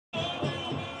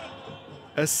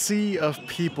A sea of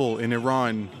people in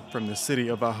Iran, from the city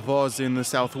of Ahvaz in the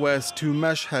southwest to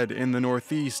Mashhad in the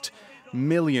northeast,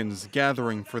 millions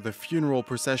gathering for the funeral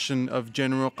procession of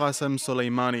General Qasem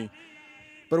Soleimani.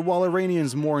 But while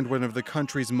Iranians mourned one of the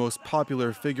country's most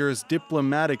popular figures,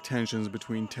 diplomatic tensions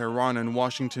between Tehran and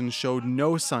Washington showed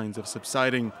no signs of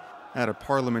subsiding. At a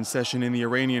parliament session in the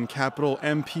Iranian capital,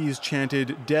 MPs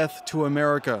chanted "Death to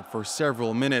America" for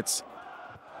several minutes.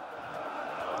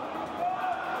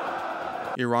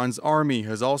 Iran's army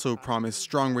has also promised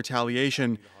strong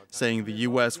retaliation, saying the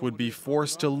U.S. would be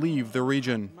forced to leave the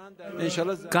region.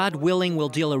 God willing, we'll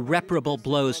deal irreparable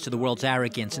blows to the world's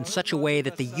arrogance in such a way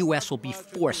that the U.S. will be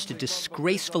forced to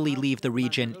disgracefully leave the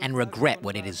region and regret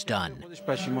what it has done.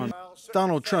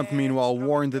 Donald Trump, meanwhile,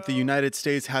 warned that the United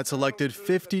States had selected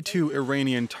 52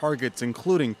 Iranian targets,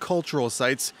 including cultural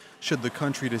sites, should the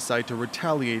country decide to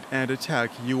retaliate and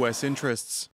attack U.S.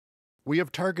 interests. We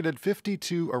have targeted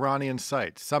 52 Iranian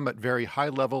sites, some at very high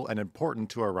level and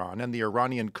important to Iran and the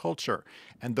Iranian culture.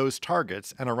 And those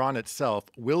targets, and Iran itself,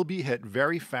 will be hit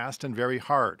very fast and very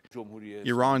hard.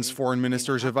 Iran's Foreign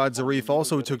Minister Javad Zarif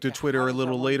also took to Twitter a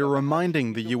little later,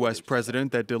 reminding the U.S.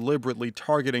 president that deliberately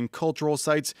targeting cultural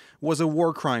sites was a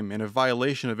war crime and a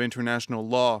violation of international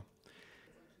law.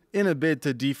 In a bid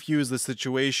to defuse the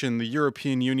situation, the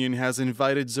European Union has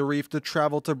invited Zarif to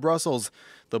travel to Brussels.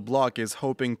 The bloc is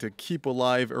hoping to keep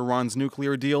alive Iran's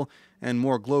nuclear deal and,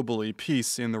 more globally,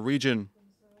 peace in the region.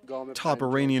 Top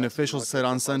Iranian officials said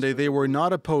on Sunday they were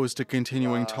not opposed to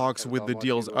continuing talks with the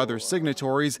deal's other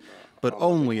signatories, but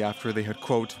only after they had,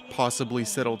 quote, possibly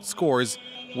settled scores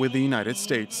with the United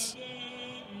States.